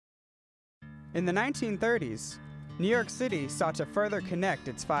In the 1930s, New York City sought to further connect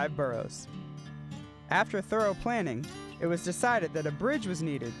its 5 boroughs. After thorough planning, it was decided that a bridge was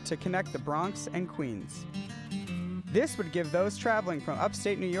needed to connect the Bronx and Queens. This would give those traveling from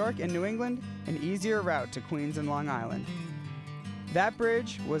upstate New York and New England an easier route to Queens and Long Island. That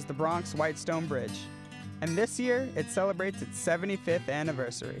bridge was the Bronx-Whitestone Bridge, and this year it celebrates its 75th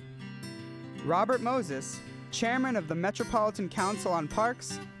anniversary. Robert Moses, chairman of the Metropolitan Council on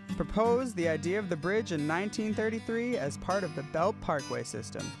Parks, proposed the idea of the bridge in 1933 as part of the Belt Parkway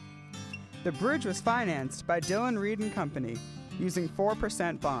system. The bridge was financed by Dillon Reed & Company using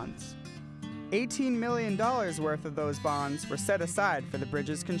 4% bonds. $18 million worth of those bonds were set aside for the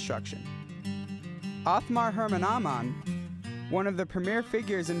bridge's construction. Othmar Hermann Ammann, one of the premier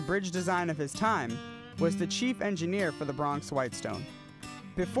figures in bridge design of his time, was the chief engineer for the Bronx-Whitestone.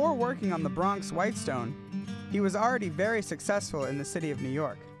 Before working on the Bronx-Whitestone, he was already very successful in the city of New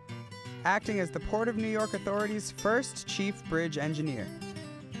York, acting as the Port of New York Authority's first chief bridge engineer.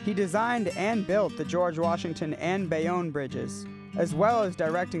 He designed and built the George Washington and Bayonne bridges, as well as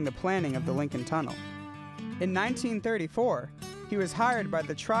directing the planning of the Lincoln Tunnel. In 1934, he was hired by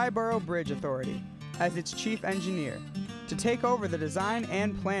the Tri-Borough Bridge Authority as its chief engineer to take over the design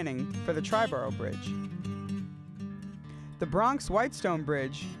and planning for the Tri-Borough Bridge. The Bronx-Whitestone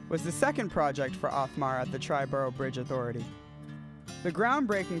Bridge was the second project for Othmar at the Tri-Borough Bridge Authority. The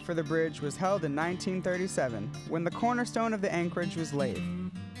groundbreaking for the bridge was held in 1937, when the cornerstone of the anchorage was laid.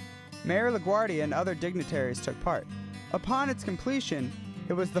 Mayor LaGuardia and other dignitaries took part. Upon its completion,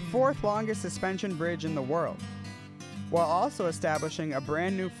 it was the 4th longest suspension bridge in the world, while also establishing a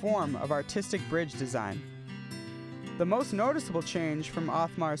brand new form of artistic bridge design. The most noticeable change from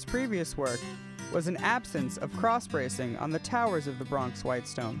Othmar's previous work was an absence of cross-bracing on the towers of the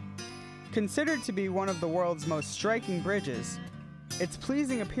Bronx-Whitestone. Considered to be one of the world's most striking bridges, its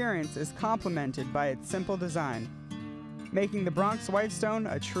pleasing appearance is complemented by its simple design, making the Bronx-Whitestone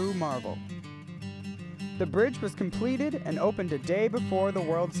a true marvel. The bridge was completed and opened a day before the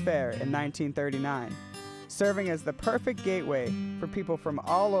World's Fair in 1939, serving as the perfect gateway for people from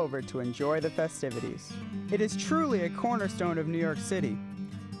all over to enjoy the festivities. It is truly a cornerstone of New York City,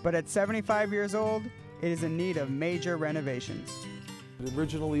 but at 75 years old, it is in need of major renovations. It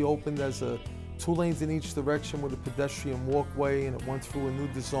originally opened as 2 lanes in each direction with a pedestrian walkway, and it went through a new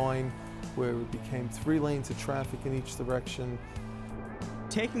design where it became 3 lanes of traffic in each direction.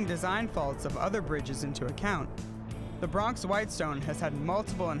 Taking design faults of other bridges into account, the Bronx-Whitestone has had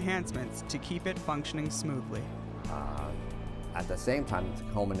multiple enhancements to keep it functioning smoothly. At the same time, the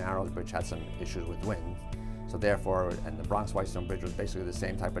Tacoma Narrows Bridge had some issues with wind, so therefore, and the Bronx-Whitestone Bridge was basically the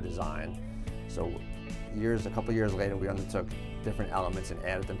same type of design. So a couple years later, we undertook different elements and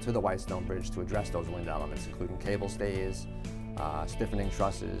added them to the Whitestone Bridge to address those wind elements, including cable stays, stiffening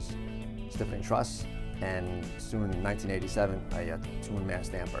truss, and soon in 1987, a tuned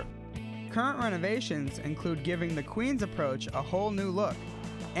mast damper. Current renovations include giving the Queens approach a whole new look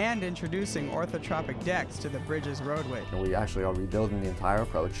and introducing orthotropic decks to the bridge's roadway. We actually are rebuilding the entire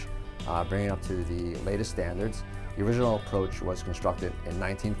approach, bringing it up to the latest standards. The original approach was constructed in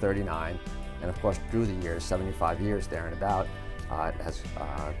 1939, and of course, through the years, 75 years there and about, it has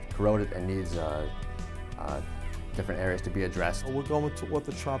corroded and needs different areas to be addressed. We're going to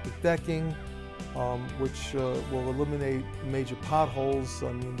orthotropic decking, which will eliminate major potholes.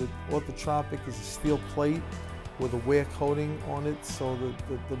 I mean, the orthotropic is a steel plate with a wear coating on it, so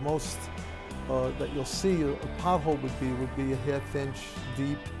the most that you'll see a pothole would be a half-inch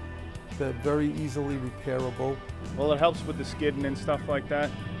deep. They're very easily repairable. Well, it helps with the skidding and stuff like that,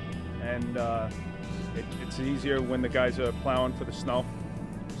 and it's easier when the guys are plowing for the snow,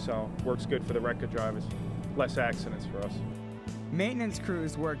 so it works good for the record drivers. Less accidents for us. Maintenance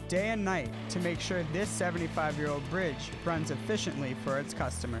crews work day and night to make sure this 75-year-old bridge runs efficiently for its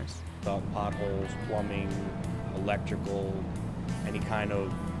customers. Potholes, plumbing, electrical, any kind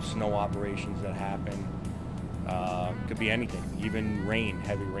of snow operations that happen. Could be anything. Even rain,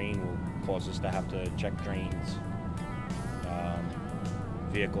 heavy rain will cause us to have to check drains.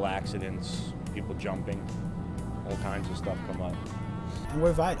 Vehicle accidents, people jumping, all kinds of stuff come up. And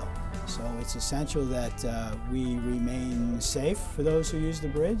we're vital. So it's essential that we remain safe for those who use the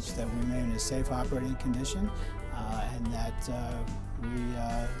bridge, that we remain in a safe operating condition, and that we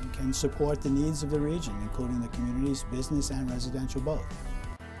can support the needs of the region, including the community's business and residential both.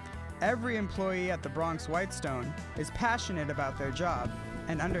 Every employee at the Bronx-Whitestone is passionate about their job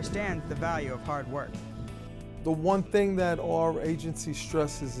and understands the value of hard work. The one thing that our agency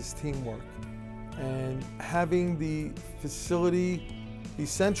stresses is teamwork, and having the facility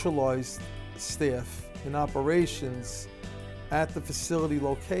decentralized staff in operations At the facility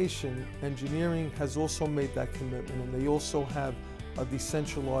location, engineering has also made that commitment, and they also have a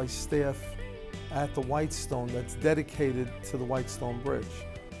decentralized staff at the Whitestone that's dedicated to the Whitestone Bridge.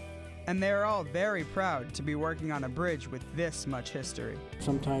 And they're all very proud to be working on a bridge with this much history.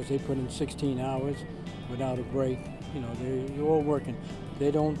 Sometimes they put in 16 hours without a break. You know, they're all working.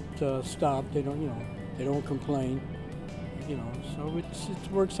 They don't stop. They don't, they don't complain. So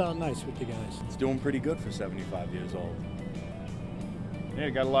it works out nice with the guys. It's doing pretty good for 75 years old. Yeah,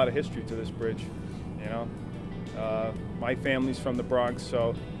 got a lot of history to this bridge, My family's from the Bronx,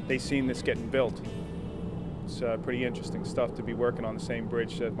 so they seen this getting built. It's pretty interesting stuff to be working on the same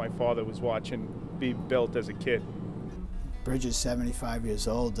bridge that my father was watching be built as a kid. Bridge is 75 years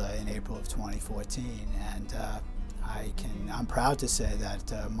old in April of 2014, and I'm proud to say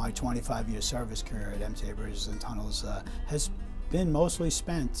that my 25-year service career at MTA Bridges and Tunnels has been mostly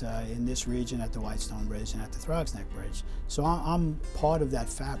spent in this region at the Whitestone Bridge and at the Throgs Neck Bridge. So I'm part of that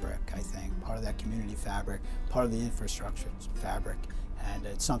fabric, I think, part of that community fabric, part of the infrastructure fabric. And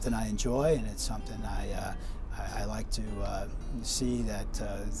it's something I enjoy, and it's something I like to see that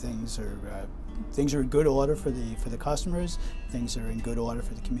things are in good order for the customers, things are in good order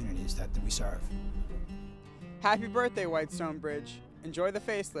for the communities that we serve. Happy birthday, Whitestone Bridge. Enjoy the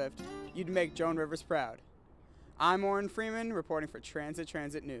facelift. You'd make Joan Rivers proud. I'm Oren Freeman, reporting for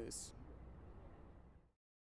Transit News.